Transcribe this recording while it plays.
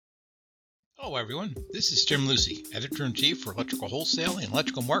Hello everyone, this is Jim Lucy, Editor-in-Chief for Electrical Wholesale and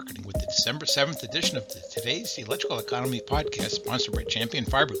Electrical Marketing with the December 7th edition of today's Electrical Economy podcast sponsored by Champion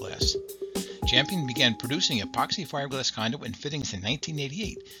Fiberglass. Champion began producing epoxy fiberglass conduit and fittings in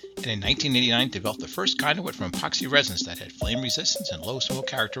 1988, and in 1989 developed the first conduit from epoxy resins that had flame resistance and low smoke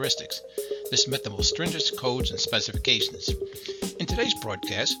characteristics. This met the most stringent codes and specifications. In today's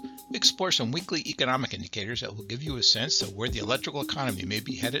broadcast, we explore some weekly economic indicators that will give you a sense of where the electrical economy may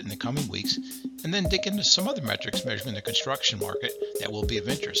be headed in the coming weeks, and then dig into some other metrics measuring the construction market that will be of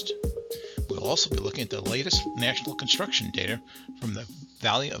interest. We'll also be looking at the latest national construction data from the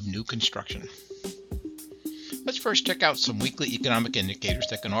Valley of New Construction. Let's first check out some weekly economic indicators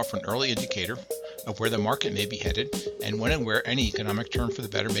that can offer an early indicator of where the market may be headed and when and where any economic turn for the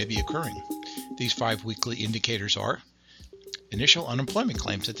better may be occurring. These 5 weekly indicators are: initial unemployment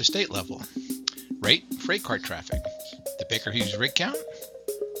claims at the state level, freight car traffic, the Baker Hughes rig count,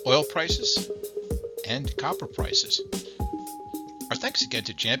 oil prices, and copper prices. Our thanks again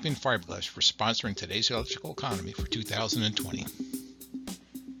to Champion Fiberglass for sponsoring today's electrical economy for 2020.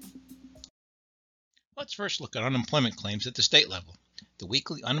 Let's first look at unemployment claims at the state level. The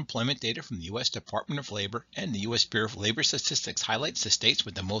weekly unemployment data from the U.S. Department of Labor and the U.S. Bureau of Labor Statistics highlights the states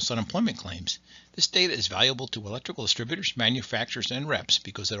with the most unemployment claims. This data is valuable to electrical distributors, manufacturers, and reps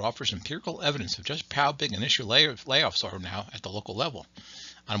because it offers empirical evidence of just how big initial layoffs are now at the local level.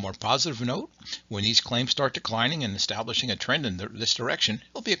 On a more positive note, when these claims start declining and establishing a trend in this direction,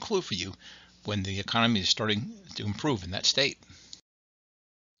 it'll be a clue for you when the economy is starting to improve in that state.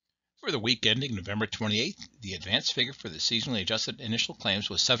 For the week ending November 28th, the advanced figure for the seasonally adjusted initial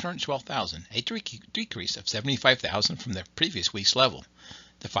claims was 712,000, a decrease of 75,000 from the previous week's level.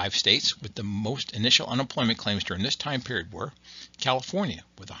 The 5 states with the most initial unemployment claims during this time period were California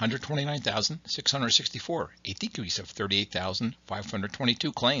with 129,664, a decrease of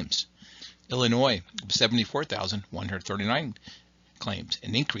 38,522 claims. Illinois with 74,139 claims,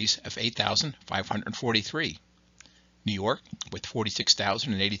 an increase of 8,543. New York with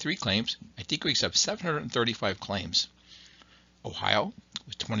 46,083 claims, a decrease of 735 claims. Ohio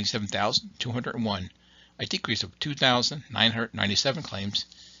with 27,201, a decrease of 2,997 claims,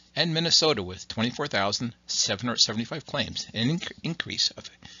 and Minnesota with 24,775 claims, an increase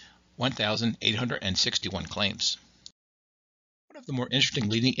of 1,861 claims. One of the more interesting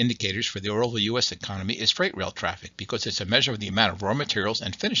leading indicators for the overall U.S. economy is freight rail traffic because it's a measure of the amount of raw materials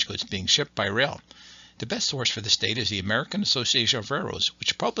and finished goods being shipped by rail. The best source for this data is the American Association of Railroads,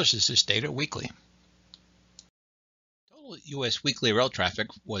 which publishes this data weekly. Total U.S. weekly rail traffic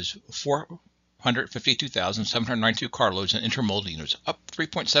was 452,792 carloads and intermodal units, up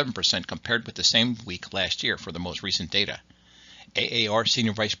 3.7% compared with the same week last year for the most recent data. AAR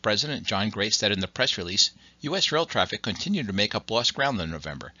Senior Vice President John Gray said in the press release, U.S. rail traffic continued to make up lost ground in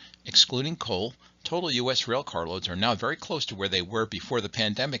November. Excluding coal, total U.S. rail carloads are now very close to where they were before the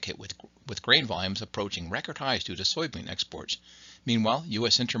pandemic hit, with grain volumes approaching record highs due to soybean exports. Meanwhile,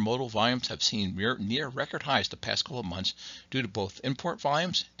 U.S. intermodal volumes have seen near record highs the past couple of months due to both import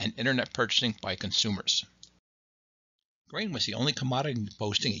volumes and internet purchasing by consumers. Grain was the only commodity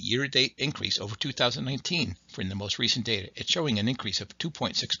posting a year-to-date increase over 2019 in the most recent data. It's showing an increase of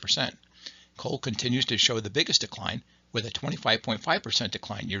 2.6%. Coal continues to show the biggest decline, with a 25.5%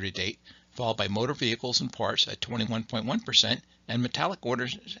 decline year-to-date, followed by motor vehicles and parts at 21.1% and metallic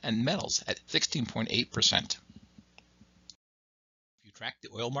orders and metals at 16.8%. If you track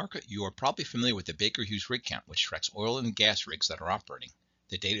the oil market, you are probably familiar with the Baker Hughes rig count, which tracks oil and gas rigs that are operating.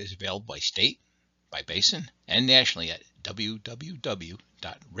 The data is available by state, by basin, and nationally at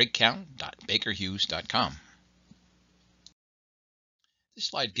www.rigcount.bakerhughes.com. This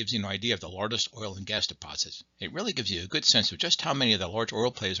slide gives you an idea of the largest oil and gas deposits. It really gives you a good sense of just how many of the large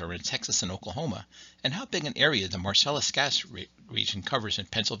oil plays are in Texas and Oklahoma, and how big an area the Marcellus gas region covers in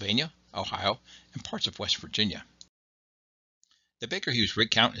Pennsylvania, Ohio, and parts of West Virginia. The Baker Hughes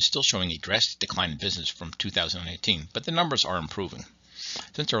rig count is still showing a drastic decline in business from 2019, but the numbers are improving.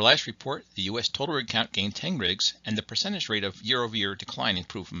 Since our last report, the U.S. total rig count gained 10 rigs, and the percentage rate of year-over-year decline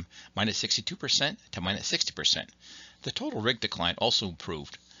improved from -62% to -60%. The total rig decline also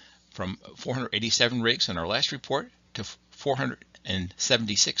improved from 487 rigs in our last report to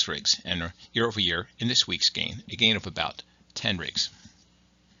 476 rigs and year-over-year in this week's gain, a gain of about 10 rigs.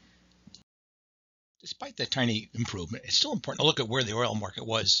 Despite that tiny improvement, it's still important to look at where the oil market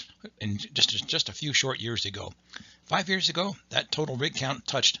was in just a few short years ago. 5 years ago, that total rig count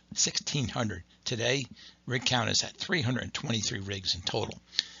touched 1,600. Today, rig count is at 323 rigs in total.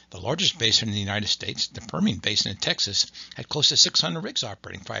 The largest basin in the United States, the Permian Basin in Texas, had close to 600 rigs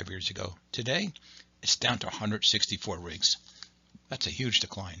operating 5 years ago. Today, it's down to 164 rigs. That's a huge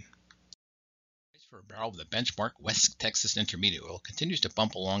decline. For a barrel of the benchmark West Texas Intermediate oil continues to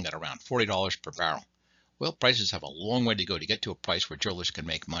bump along at around $40 per barrel. Oil prices have a long way to go to get to a price where drillers can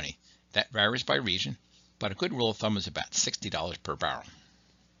make money. That varies by region, but a good rule of thumb is about $60 per barrel.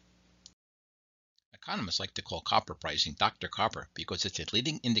 Economists like to call copper pricing Dr. Copper because it's a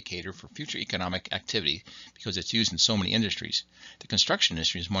leading indicator for future economic activity because it's used in so many industries. The construction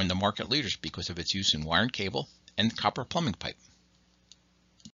industry is among the market leaders because of its use in wire and cable and copper plumbing pipe.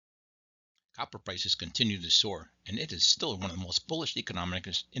 Copper prices continue to soar, and it is still one of the most bullish economic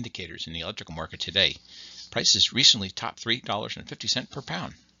indicators in the electrical market today. Prices recently topped $3.50 per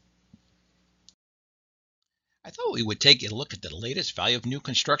pound. I thought we would take a look at the latest value of new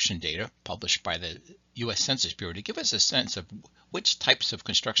construction data published by the U.S. Census Bureau to give us a sense of which types of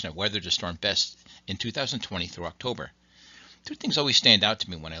construction have weathered the storm best in 2020 through October. Two things always stand out to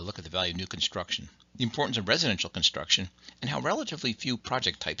me when I look at the value of new construction: the importance of residential construction and how relatively few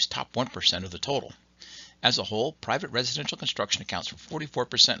project types top 1% of the total. As a whole, private residential construction accounts for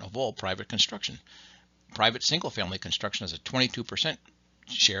 44% of all private construction. Private single-family construction has a 22%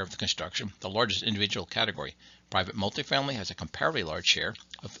 share of the construction, the largest individual category. Private multifamily has a comparatively large share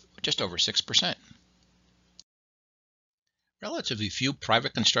of just over 6%. Relatively few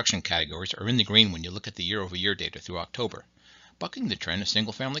private construction categories are in the green when you look at the year-over-year data through October. Bucking the trend is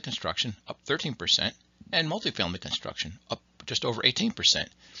single-family construction, up 13%, and multifamily construction, up just over 18%.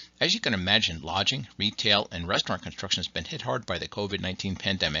 As you can imagine, lodging, retail, and restaurant construction has been hit hard by the COVID-19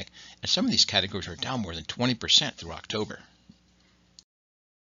 pandemic, and some of these categories are down more than 20% through October.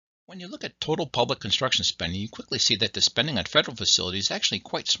 When you look at total public construction spending, you quickly see that the spending on federal facilities is actually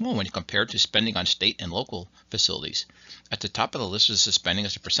quite small when you compare it to spending on state and local facilities. At the top of the list is the spending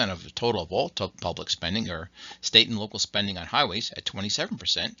as a percent of the total of all public spending, or state and local spending on highways at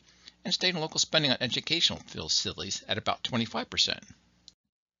 27%, and state and local spending on educational facilities at about 25%.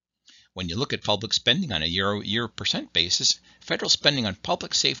 When you look at public spending on a year-over-year percent basis, federal spending on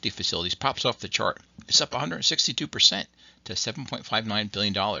public safety facilities pops off the chart. It's up 162% to $7.59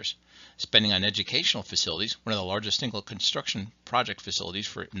 billion. Spending on educational facilities, one of the largest single construction project facilities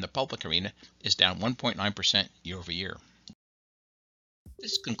in the public arena, is down 1.9% year over year.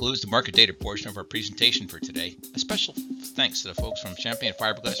 This concludes the market data portion of our presentation for today. A special thanks to the folks from Champion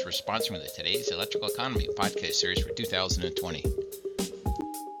Fiberglass for sponsoring the Today's Electrical Economy podcast series for 2020.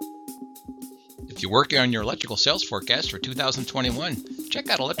 If you're working on your electrical sales forecast for 2021, check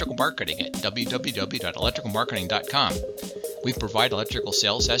out Electrical Marketing at www.electricalmarketing.com. We provide electrical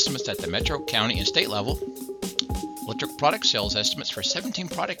sales estimates at the metro, county, and state level, electrical product sales estimates for 17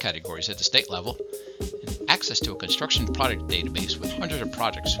 product categories at the state level, and access to a construction product database with hundreds of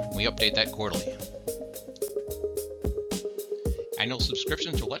projects. We update that quarterly. Annual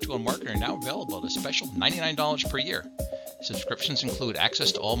subscriptions to Electrical Marketing are now available at a special $99 per year. Subscriptions include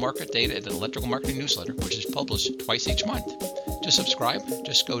access to all market data at the Electrical Marketing newsletter, which is published twice each month. To subscribe,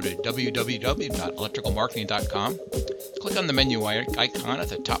 just go to www.electricalmarketing.com, click on the menu icon at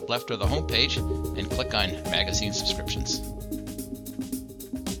the top left of the homepage, and click on Magazine Subscriptions.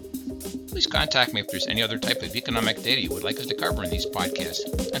 Please contact me if there's any other type of economic data you would like us to cover in these podcasts.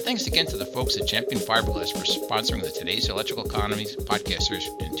 And thanks again to the folks at Champion Fiberglass for sponsoring the Today's Electrical Economy podcast series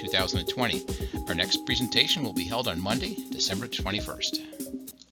in 2020. Our next presentation will be held on Monday, December 21st.